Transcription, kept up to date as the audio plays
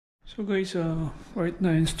So guys, right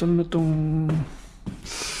na install na tong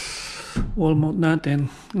wall mount natin.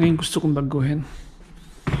 Ngayon gusto kong baguhin.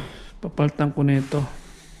 Papalitan ko na ito.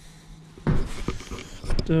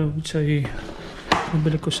 Ito ay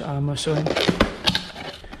nabili ko sa Amazon.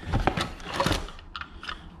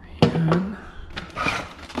 Ayan.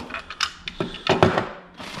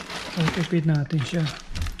 Pagpipid natin siya.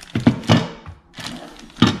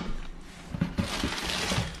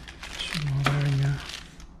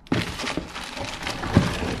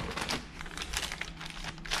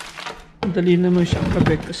 Dali naman siyang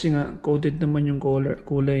kabit kasi nga coated naman yung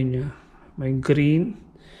kulay niya. May green,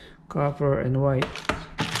 copper, and white.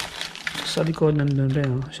 Sa likod nandun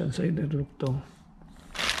rin, siya sa idurugtong.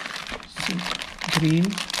 Green,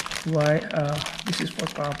 white, this is for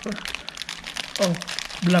copper. Oh,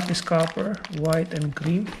 black is copper, white and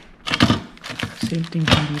green. Same thing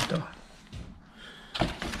din dito.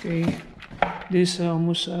 Okay, this is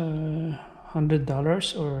almost $100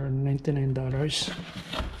 or $99.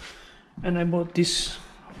 And I bought this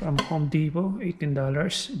from Home Depot, $18,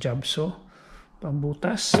 Jabso,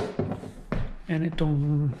 pambutas. And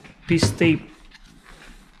itong piece tape,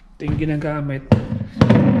 ito yung ginagamit.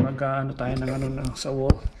 Mag-ano tayo ng ano na sa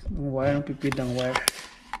wall, ng wire, ng pipid ng wire.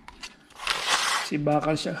 Kasi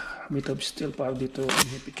bakal siya, made of steel para dito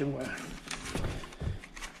ihipit yung wire.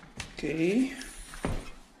 Okay.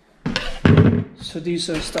 So this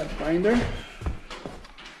is a stud finder.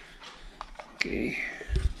 Okay.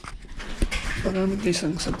 Pagamit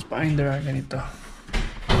isang stud finder ganito.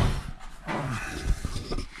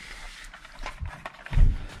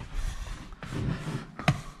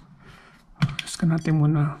 Gusto natin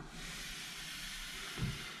muna.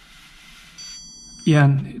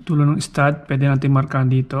 Yan, tulo ng stud. Pwede natin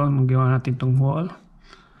markahan dito. Magawa natin itong wall.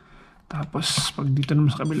 Tapos, pag dito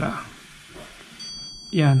naman sa kabila.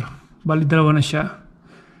 Yan. Bali, dalawa na siya.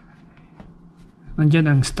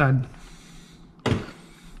 Nandyan ang stud.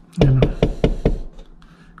 Yan.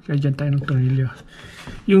 Kaya dyan tayo ng tornilyo.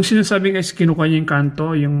 Yung sinasabi guys, kinukuha niya yung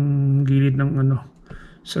kanto, yung gilid ng ano.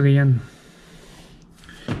 So, yan.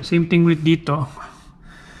 Same thing with dito.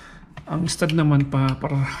 Ang stud naman para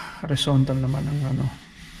horizontal naman ang ano.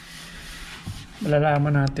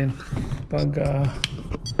 Malalaman natin pag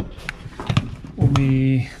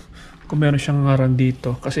kung meron siyang ngaran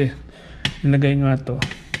dito. Kasi nilagay nga to.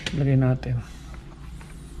 Nilagay natin.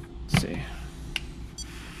 See.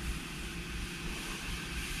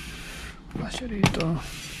 Siya dito.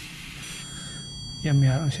 Yan,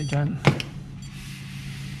 may harang siya dyan.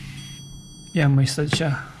 Yan, may stud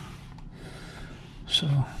siya.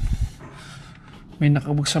 So, may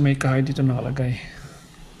nakabog sa may kahoy dito nakalagay.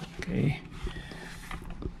 Okay.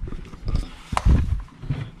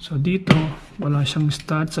 So, dito, wala siyang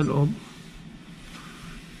stud sa loob.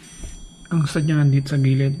 Ang stud niya nandito sa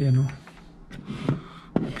gilid. Yan, o.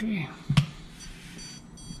 Okay.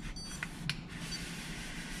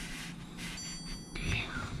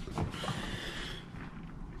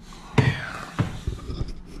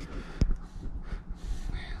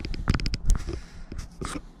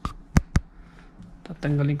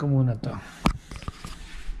 Tatanggalin ko muna to.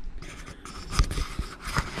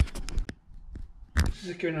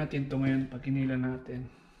 Secure natin to ngayon pag hinila natin.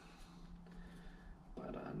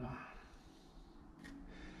 Para ano.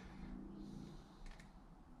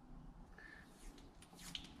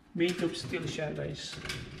 Made of steel siya guys.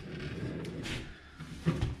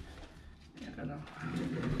 Yan ka lang.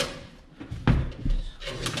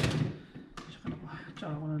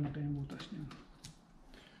 Tsaka ko na natin yung butas niya.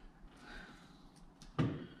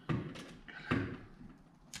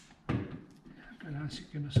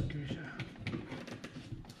 Secure na secure siya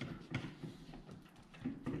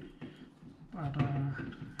para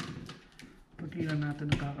pagkila natin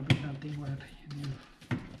nakakabit natin yung wire. Yan yun.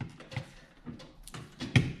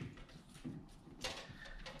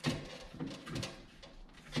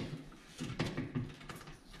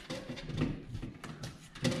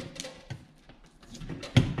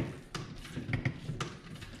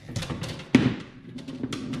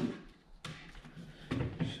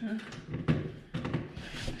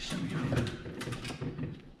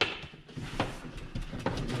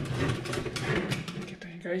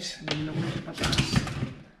 Guys, hindi na ko siya pataas.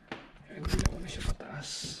 Hindi na ko na siya pataas.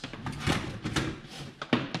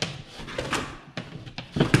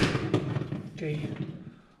 Okay.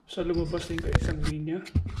 So, lumabas na yung isang linya.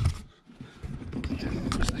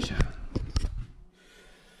 Lumabas na siya.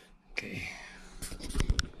 Okay.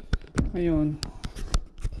 Ngayon,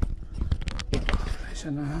 isa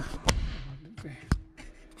na. Okay.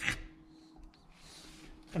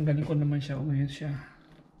 Tanggalin ko naman siya. Ngayon siya.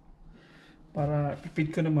 Para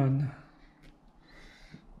pipid ko naman.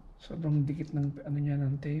 So Sobrang dikit ng ano niya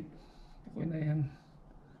ng tape. Okay na yan.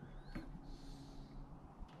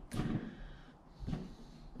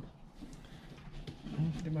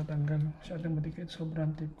 Hindi matanggal. Masyadong madikit.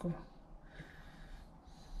 Sobrang tape ko.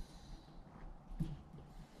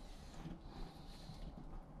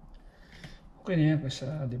 Okay na yan kasi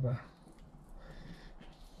di ba?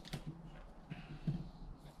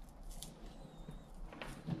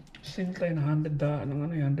 Sale tayo ng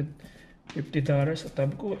 $150 at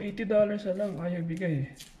tab ko $80 na lang, ayaw bigay.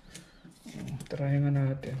 Try nga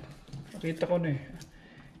natin. Nakita ko na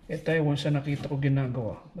tayo once na nakita ko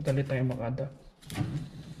ginagawa, madali tayo maka-adapt.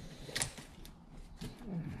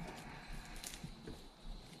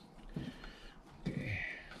 Okay.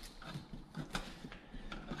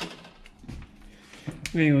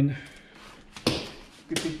 Ngayon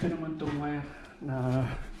pipit ko naman itong wire na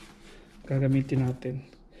gagamitin natin.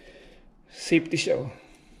 Safety siya, oh.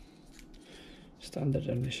 Standard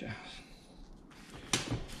na siya.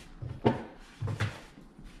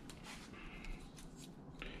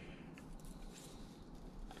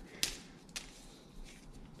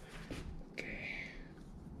 Okay.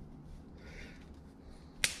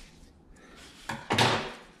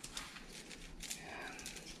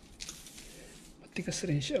 Matigas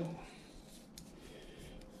rin siya, oh.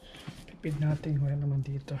 Pipid natin wala naman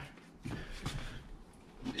dito.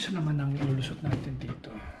 Isa naman ang ilulusot natin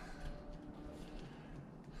dito.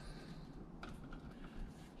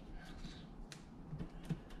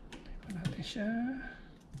 Tayo natin siya.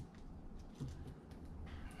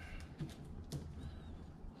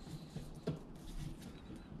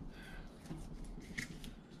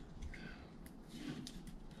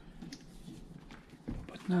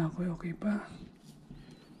 Ba't na ako? Okay pa?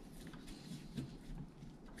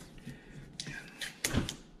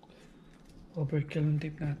 Overkill ang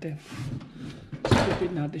tape natin. So,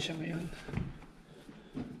 pipid natin siya ngayon.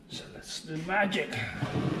 So, let's do magic.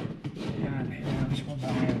 Ayan, ayan. Mas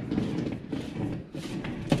mabayan.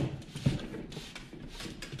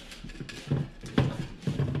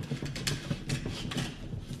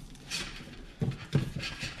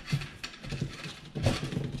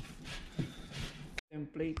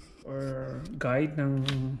 Template or guide ng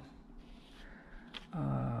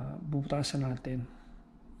butasan natin.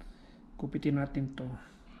 Kupitin natin to,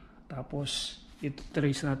 tapos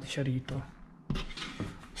i-trace natin siya rito.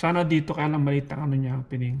 Sana dito, kaya lang maliit ang ano niya,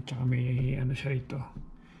 pining, tsaka may ano siya rito.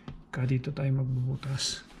 Kaya dito tayo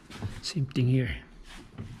magbubutas. Same thing here.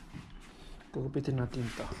 Kukupitin natin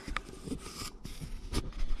to.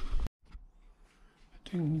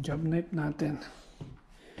 Ito yung job knife natin.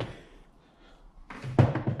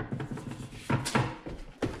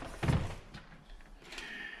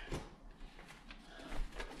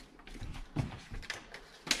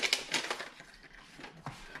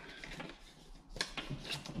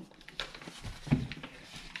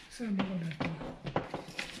 Sama ko na ito.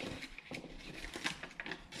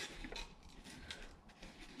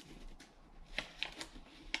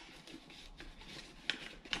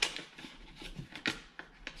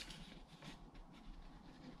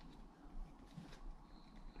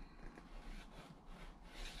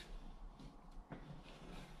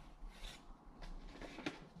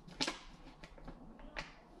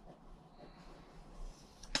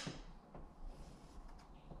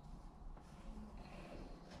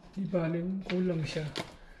 Di baling kulang siya.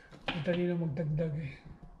 Madali na magdagdag eh.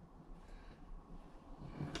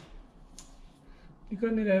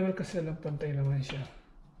 Ikaw ni-level kasi lang, pantay naman siya.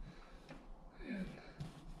 Ayan.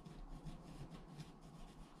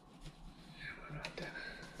 Ayan mo natin.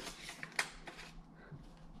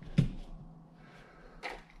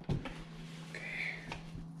 Okay.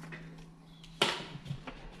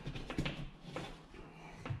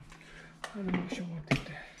 Ano mo siyang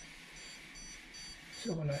matindi?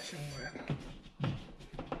 So wala siyang wire.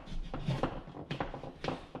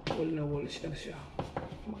 Wall na wall siya.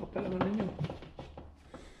 Makapal naman ninyo.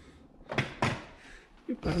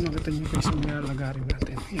 Yung para makita nyo guys yung nilalagarin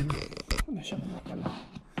natin. Yan. Ano siya makapal.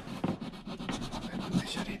 Ano na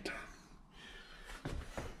siya rito.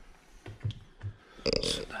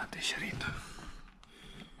 So dati siya rito.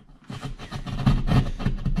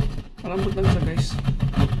 Malambot lang siya guys.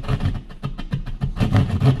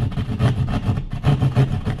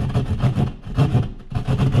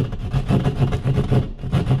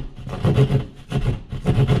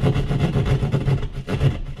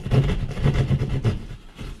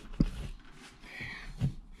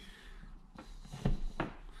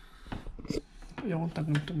 Yung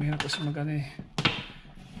tagang tumira kasi magana eh.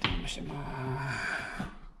 Hindi mo siya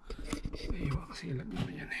iwa kasi ilag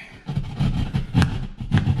naman yan eh.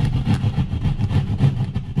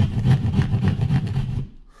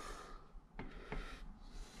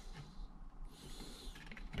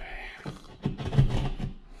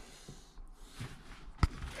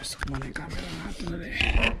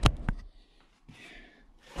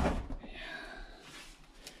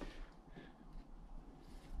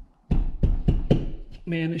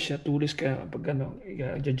 may ano siya, tulis, kaya pag ano,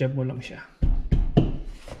 i-jab mo lang siya.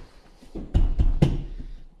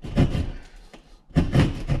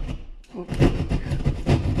 Okay.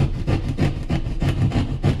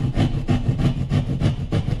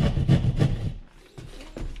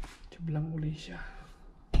 Jab lang uli siya.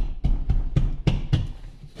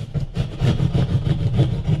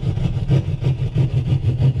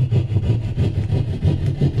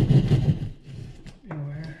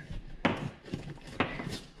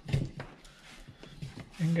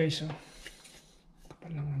 Ayan guys, oh.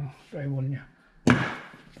 Kapal lang ano, drywall niya.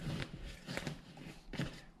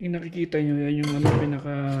 Yung nakikita nyo, yan yung ano,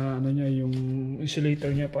 pinaka ano niya, yung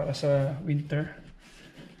insulator niya para sa winter.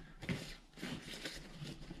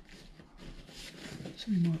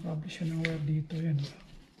 So may mga kable siya ng wire dito, yan.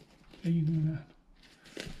 Ayun muna.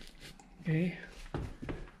 Okay.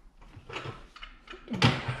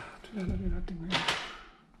 Ito lalagyan natin ngayon.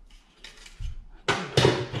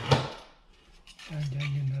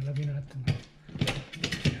 Yan, yun, lalagyan natin.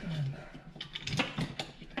 Yan.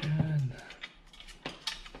 Yan.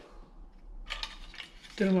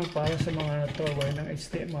 Ito naman para sa mga wire ng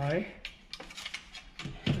HDMI.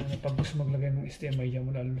 Pag gusto maglagay ng HDMI, yan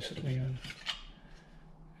mo lalusot ngayon.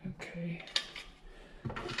 Okay.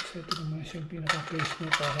 So ito naman siya yung pinaka-place mo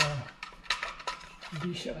para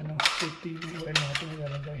hindi siya ano, safety yung wire natin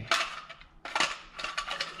nalalagay.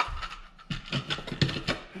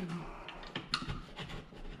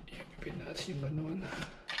 Ipipin natin yung ganoon.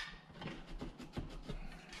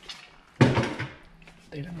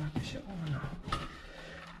 Tayo lang natin siya kung ano.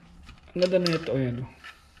 Ang ganda na ito, ayan o.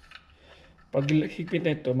 Pag higpit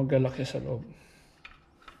na ito, maglalak siya sa loob.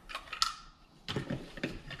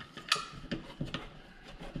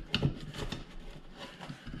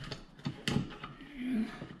 Ayan.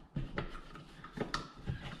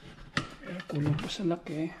 Pero kulang pa sa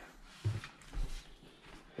laki.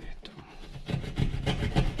 Ito.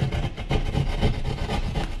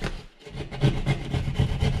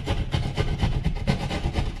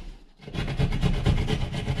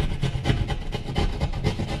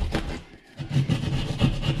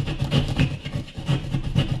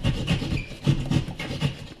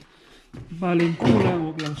 Baling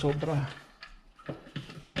kulang, huwag lang sobra.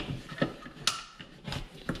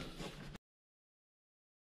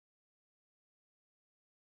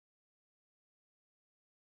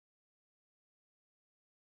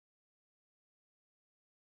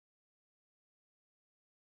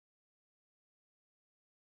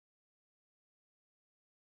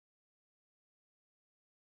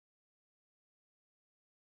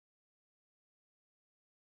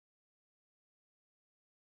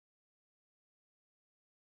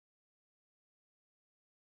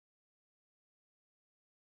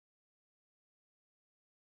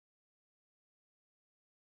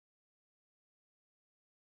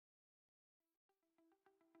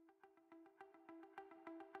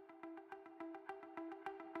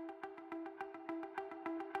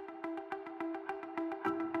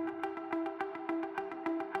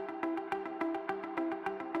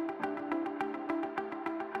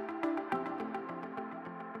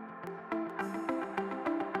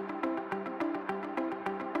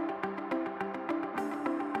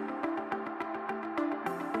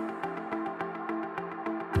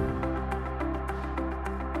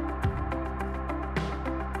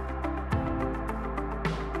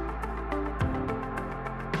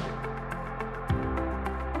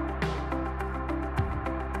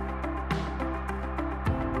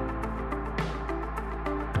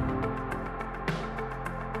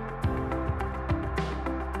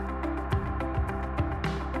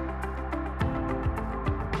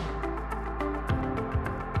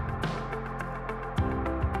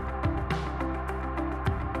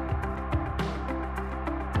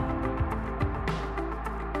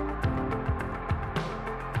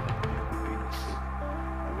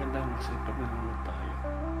 Kasi pag nanonood tayo,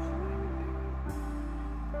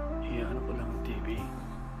 ano ko lang ang TV.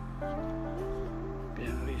 Kaya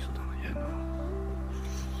ang reason na yan, o.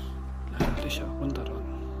 Lahat siya punta ron.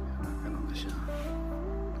 Ganun na siya.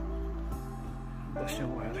 Tapos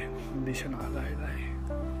yung wiring, hindi siya nakalahi-lahi.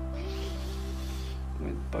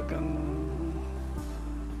 Pag ang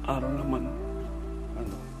araw naman,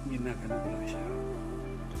 ano, ginagano ko na siya.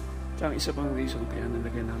 Tsaka isa pang reason kaya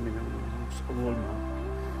nalagay namin ang Wallmount.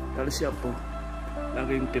 Dahil siya po,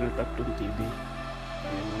 lagi yung tinatap yung TV.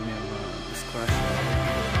 Ayan, may mga scratch.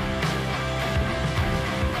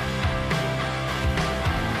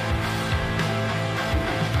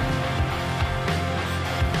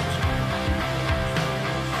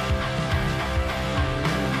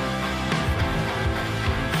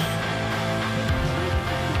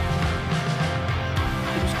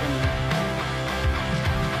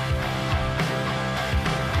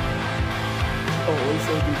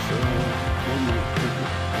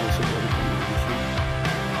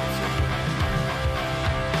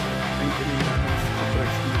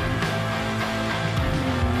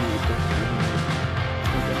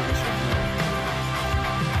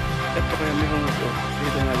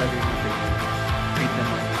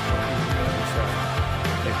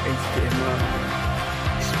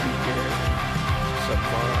 speaker,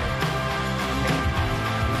 subwoofer.